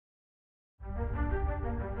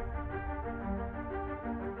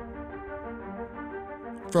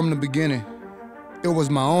From the beginning, it was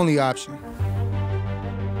my only option.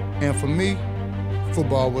 And for me,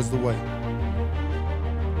 football was the way.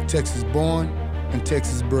 Texas born and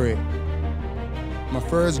Texas bred. My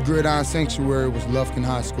first gridiron sanctuary was Lufkin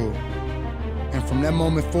High School. And from that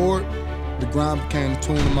moment forward, the grind became the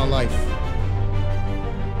tune of my life.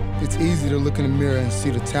 It's easy to look in the mirror and see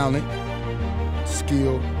the talent,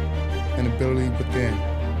 skill, and ability within.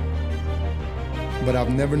 But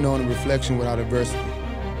I've never known a reflection without adversity.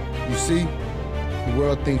 You see, the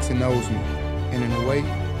world thinks it knows me, and in a way,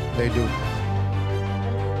 they do.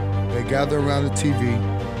 They gather around the TV,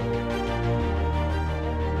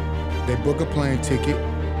 they book a plane ticket,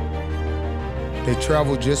 they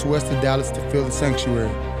travel just west of Dallas to fill the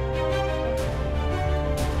sanctuary,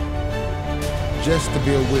 just to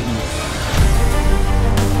be a witness.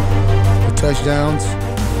 The touchdowns,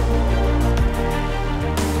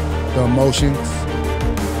 the emotions,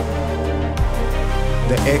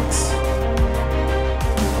 the X.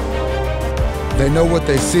 They know what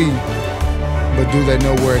they see, but do they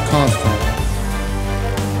know where it comes from?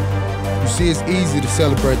 You see, it's easy to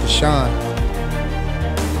celebrate the shine.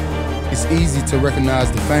 It's easy to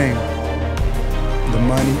recognize the fame, the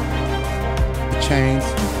money, the chains,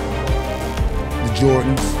 the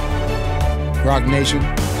Jordans, Rock Nation.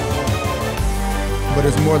 But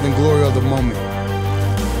it's more than glory of the moment.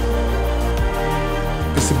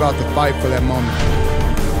 It's about the fight for that moment.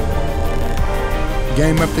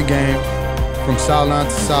 Game after game, from sideline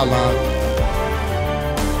to sideline.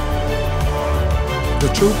 The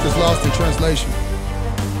truth is lost in translation.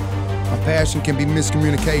 My passion can be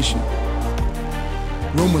miscommunication.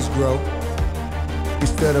 Rumors grow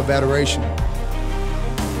instead of adoration.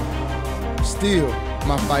 Still,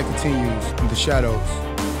 my fight continues in the shadows.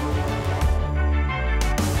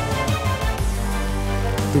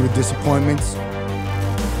 Through the disappointments,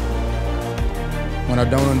 when I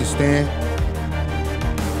don't understand.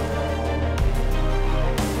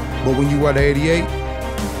 But when you wear the 88,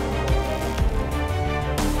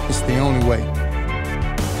 it's the only way.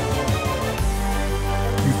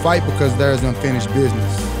 You fight because there is unfinished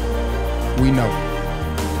business. We know.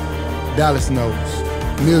 Dallas knows.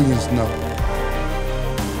 Millions know.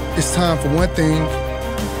 It's time for one thing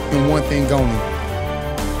and one thing only.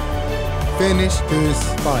 Finish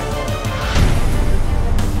this fight.